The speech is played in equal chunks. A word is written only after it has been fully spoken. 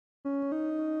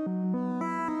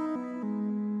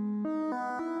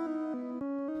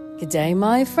Good day,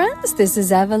 my friends. This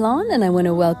is Avalon, and I want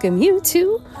to welcome you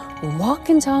to Walk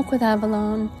and Talk with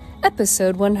Avalon,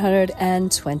 episode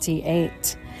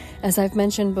 128. As I've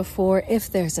mentioned before,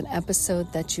 if there's an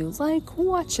episode that you like,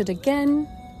 watch it again.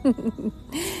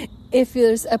 If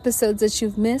there's episodes that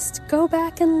you've missed, go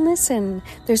back and listen.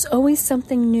 There's always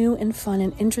something new and fun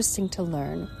and interesting to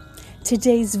learn.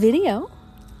 Today's video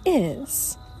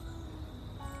is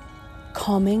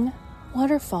Calming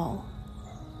Waterfall.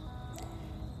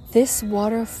 This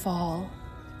waterfall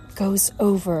goes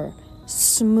over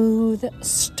smooth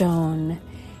stone.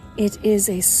 It is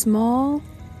a small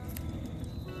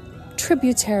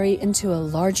tributary into a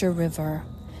larger river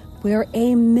where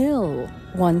a mill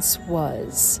once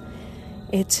was.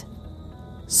 It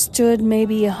stood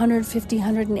maybe 150,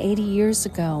 180 years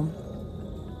ago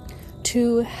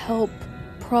to help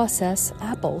process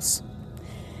apples.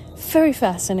 Very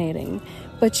fascinating.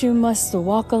 But you must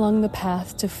walk along the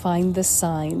path to find the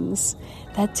signs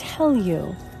that tell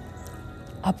you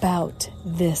about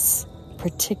this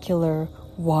particular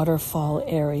waterfall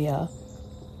area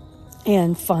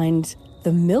and find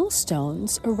the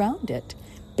millstones around it,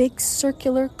 big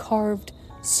circular carved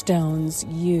stones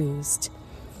used.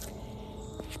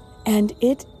 And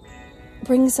it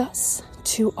brings us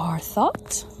to our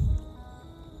thought.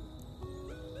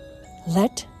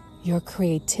 Let your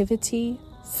creativity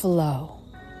flow.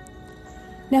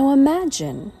 Now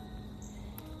imagine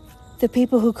the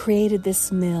people who created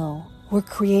this mill were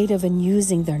creative in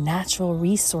using their natural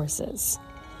resources,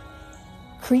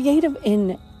 creative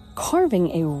in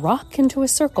carving a rock into a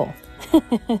circle,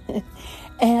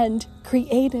 and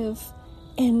creative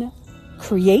in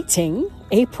creating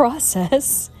a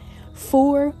process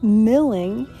for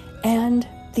milling and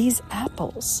these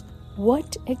apples.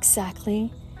 What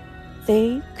exactly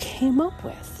they came up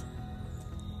with.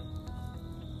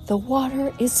 The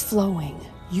water is flowing.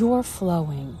 You're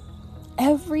flowing.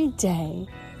 Every day,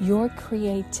 your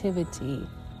creativity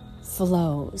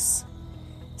flows.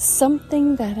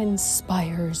 Something that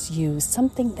inspires you,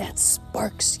 something that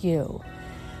sparks you,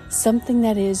 something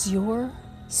that is your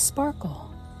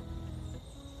sparkle.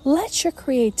 Let your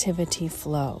creativity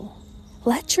flow.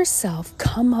 Let yourself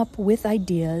come up with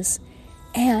ideas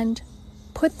and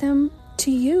put them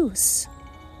to use.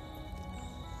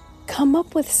 Come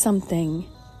up with something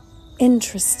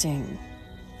interesting,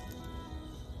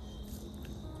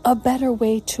 a better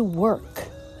way to work,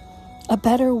 a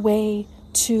better way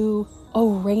to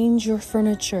arrange your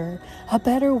furniture, a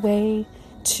better way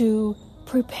to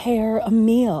prepare a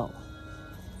meal.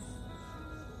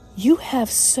 You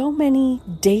have so many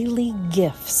daily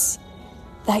gifts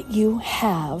that you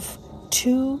have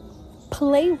to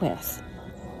play with.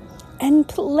 And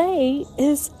play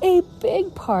is a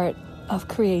big part of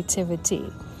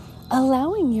creativity.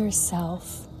 Allowing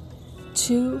yourself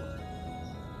to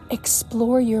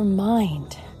explore your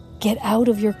mind, get out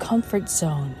of your comfort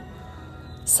zone.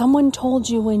 Someone told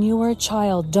you when you were a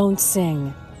child, don't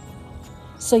sing,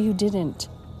 so you didn't.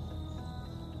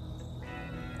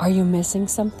 Are you missing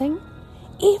something?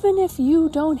 Even if you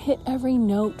don't hit every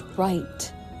note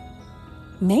right,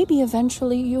 maybe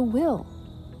eventually you will.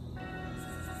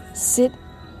 Sit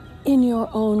in your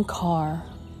own car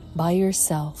by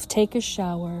yourself, take a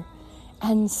shower,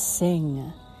 and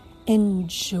sing.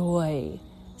 Enjoy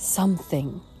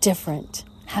something different.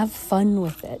 Have fun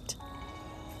with it.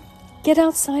 Get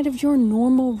outside of your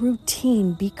normal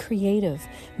routine. Be creative.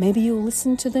 Maybe you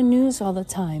listen to the news all the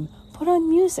time. Put on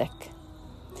music.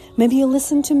 Maybe you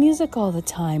listen to music all the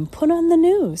time. Put on the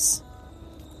news.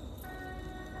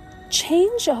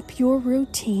 Change up your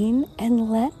routine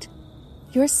and let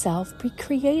yourself be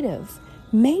creative.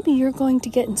 Maybe you're going to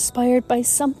get inspired by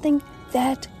something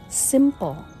that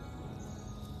simple.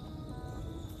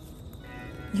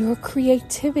 Your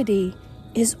creativity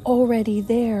is already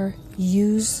there.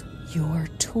 Use your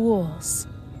tools.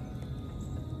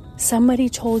 Somebody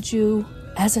told you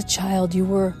as a child you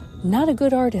were not a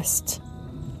good artist.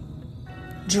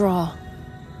 Draw.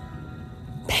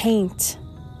 Paint.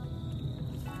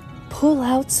 Pull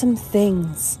out some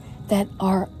things that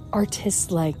are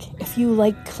artist-like. If you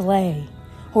like clay,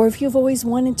 or if you've always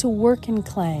wanted to work in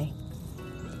clay,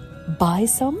 buy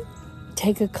some,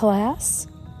 take a class,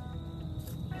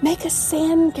 make a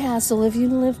sandcastle if you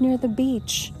live near the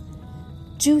beach.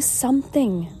 Do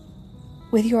something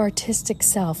with your artistic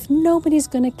self. Nobody's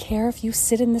going to care if you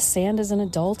sit in the sand as an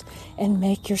adult and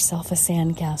make yourself a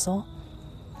sandcastle.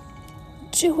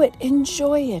 Do it,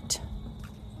 enjoy it,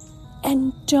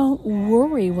 and don't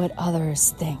worry what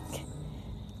others think.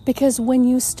 Because when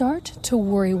you start to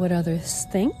worry what others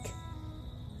think,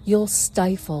 you'll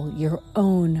stifle your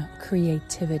own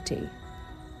creativity.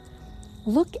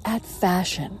 Look at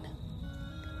fashion.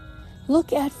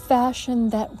 Look at fashion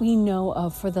that we know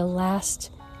of for the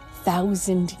last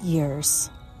 1,000 years.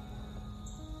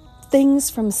 Things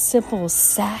from simple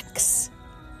sacks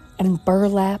and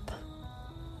burlap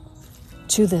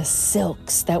to the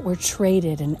silks that were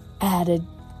traded and added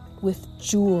with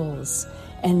jewels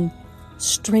and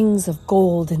strings of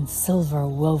gold and silver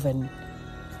woven.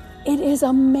 It is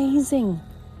amazing,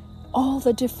 all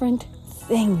the different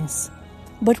things.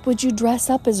 But would you dress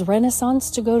up as Renaissance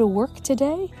to go to work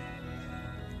today?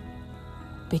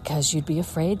 Because you'd be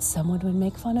afraid someone would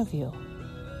make fun of you.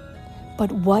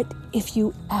 But what if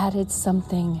you added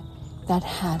something that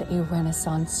had a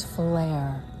Renaissance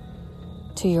flair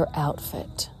to your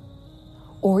outfit?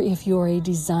 Or if you're a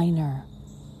designer,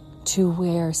 to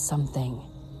wear something,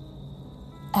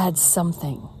 add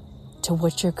something to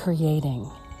what you're creating.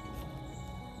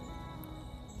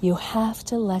 You have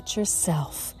to let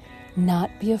yourself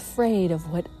not be afraid of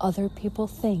what other people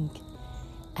think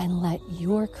and let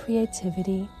your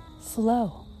creativity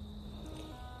flow.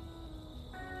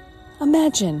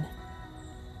 Imagine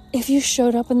if you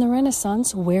showed up in the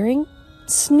Renaissance wearing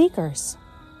sneakers,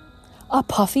 a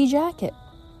puffy jacket,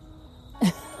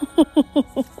 a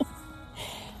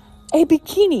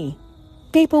bikini.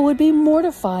 People would be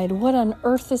mortified. What on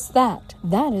earth is that?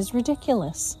 That is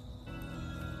ridiculous.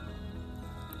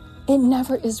 It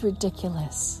never is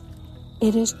ridiculous.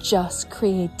 It is just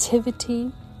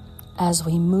creativity as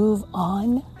we move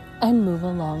on and move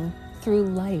along through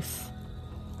life.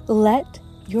 Let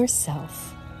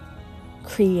yourself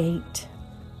create.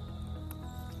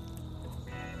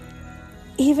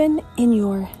 Even in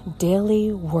your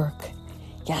daily work,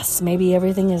 yes, maybe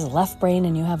everything is left brain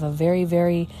and you have a very,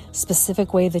 very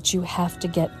specific way that you have to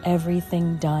get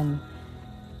everything done.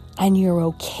 And you're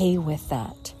okay with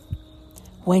that.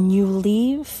 When you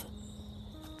leave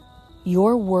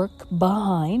your work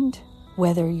behind,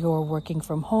 whether you're working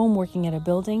from home, working at a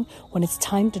building, when it's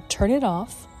time to turn it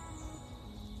off,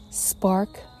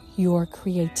 spark your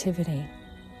creativity.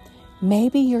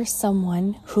 Maybe you're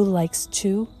someone who likes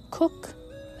to cook.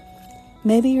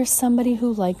 Maybe you're somebody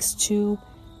who likes to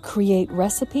create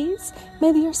recipes.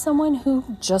 Maybe you're someone who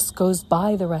just goes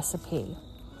by the recipe.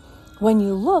 When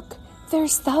you look,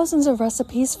 there's thousands of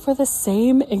recipes for the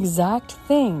same exact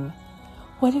thing.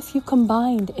 What if you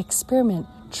combined, experiment,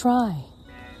 try?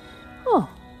 Oh,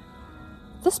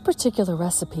 this particular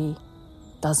recipe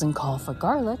doesn't call for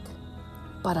garlic,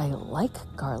 but I like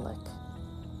garlic.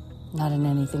 Not in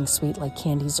anything sweet like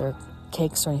candies or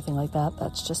cakes or anything like that.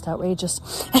 That's just outrageous.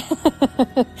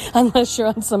 Unless you're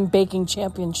on some baking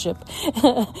championship.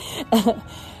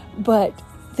 But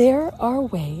there are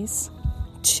ways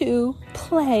to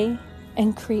play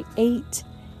and create,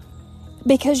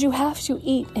 because you have to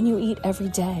eat, and you eat every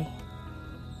day.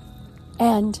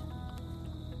 And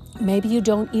maybe you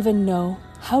don't even know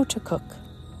how to cook.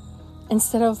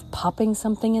 Instead of popping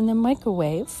something in the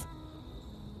microwave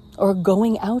or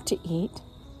going out to eat,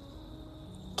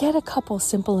 get a couple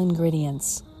simple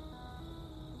ingredients,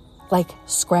 like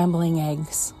scrambling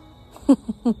eggs.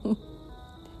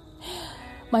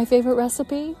 My favorite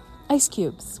recipe, ice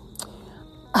cubes.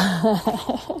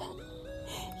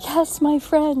 Yes, my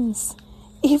friends,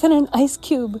 even an ice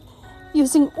cube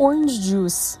using orange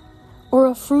juice or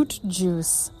a fruit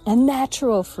juice, a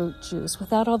natural fruit juice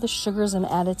without all the sugars and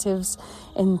additives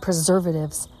and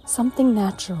preservatives, something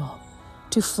natural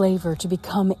to flavor, to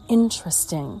become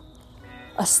interesting.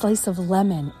 A slice of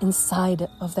lemon inside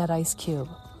of that ice cube.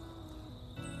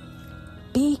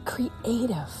 Be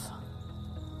creative.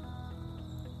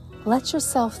 Let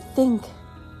yourself think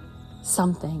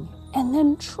something and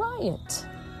then try it.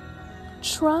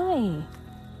 Try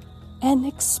and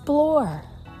explore.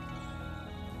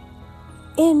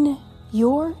 In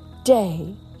your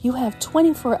day, you have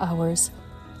 24 hours,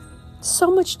 so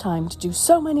much time to do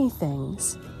so many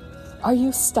things. Are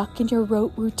you stuck in your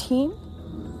rote routine?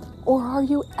 Or are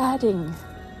you adding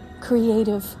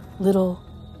creative little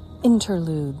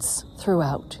interludes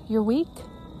throughout your week?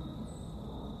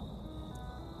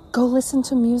 Go listen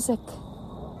to music.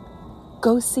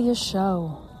 Go see a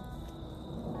show.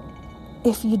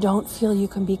 If you don't feel you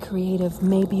can be creative,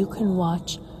 maybe you can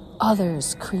watch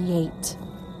others create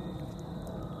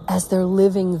as they're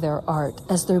living their art,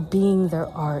 as they're being their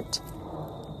art.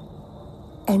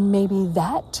 And maybe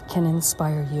that can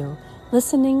inspire you.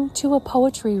 Listening to a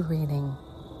poetry reading,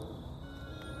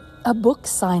 a book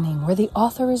signing where the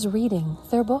author is reading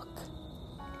their book.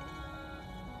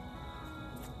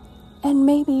 And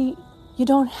maybe you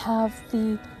don't have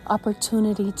the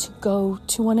opportunity to go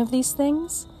to one of these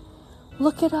things.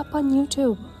 Look it up on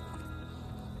YouTube.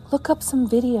 Look up some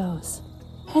videos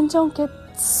and don't get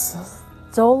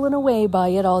stolen away by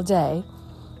it all day.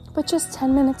 but just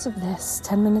 10 minutes of this,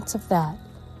 10 minutes of that,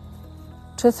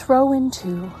 to throw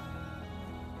into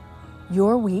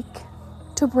your week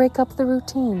to break up the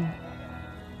routine.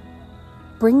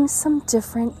 Bring some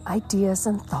different ideas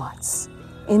and thoughts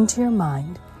into your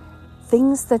mind,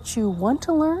 things that you want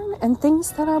to learn and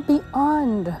things that are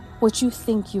beyond what you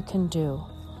think you can do,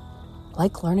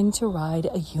 like learning to ride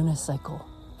a unicycle.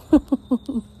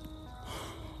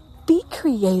 Be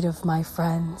creative, my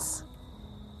friends.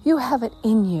 You have it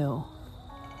in you.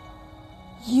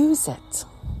 Use it.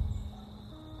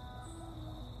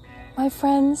 My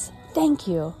friends, thank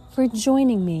you for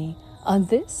joining me on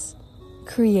this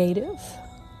creative,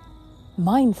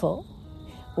 mindful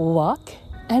walk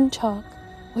and talk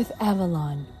with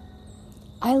Avalon.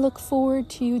 I look forward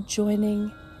to you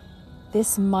joining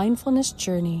this mindfulness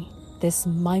journey, this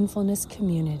mindfulness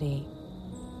community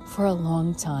for a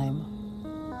long time.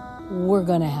 We're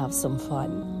going to have some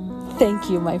fun. Thank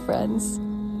you, my friends.